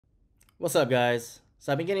What's up, guys?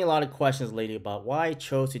 So I've been getting a lot of questions lately about why I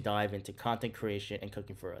chose to dive into content creation and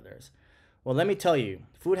cooking for others. Well, let me tell you,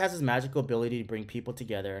 food has this magical ability to bring people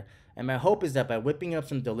together, and my hope is that by whipping up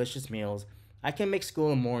some delicious meals, I can make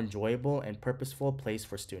school a more enjoyable and purposeful place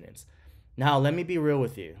for students. Now, let me be real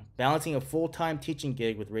with you. Balancing a full-time teaching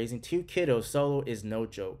gig with raising two kiddos solo is no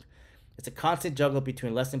joke. It's a constant juggle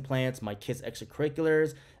between lesson plans, my kids'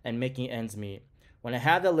 extracurriculars, and making ends meet. When I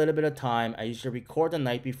have that little bit of time, I usually record the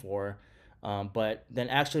night before, but then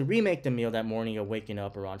actually remake the meal that morning of waking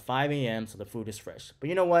up around 5 a.m. so the food is fresh. But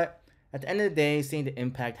you know what? At the end of the day, seeing the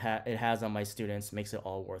impact it has on my students makes it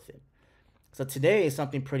all worth it. So today,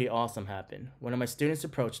 something pretty awesome happened. One of my students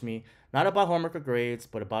approached me, not about homework or grades,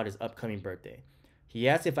 but about his upcoming birthday. He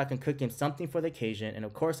asked if I can cook him something for the occasion, and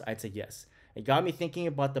of course, I said yes. It got me thinking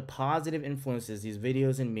about the positive influences these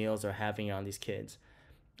videos and meals are having on these kids.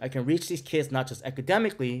 I can reach these kids not just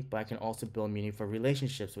academically, but I can also build meaningful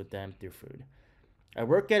relationships with them through food. I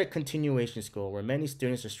work at a continuation school where many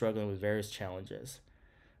students are struggling with various challenges.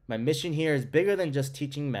 My mission here is bigger than just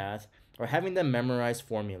teaching math or having them memorize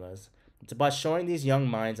formulas. It's about showing these young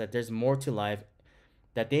minds that there's more to life,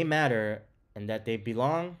 that they matter, and that they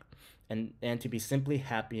belong, and to be simply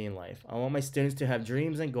happy in life. I want my students to have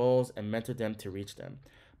dreams and goals and mentor them to reach them.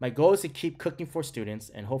 My goal is to keep cooking for students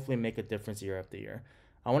and hopefully make a difference year after year.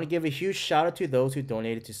 I want to give a huge shout out to those who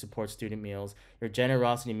donated to support student meals. Your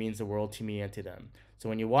generosity means the world to me and to them. So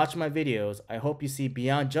when you watch my videos, I hope you see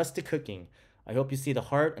beyond just the cooking. I hope you see the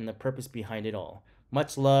heart and the purpose behind it all.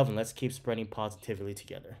 Much love, and let's keep spreading positivity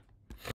together.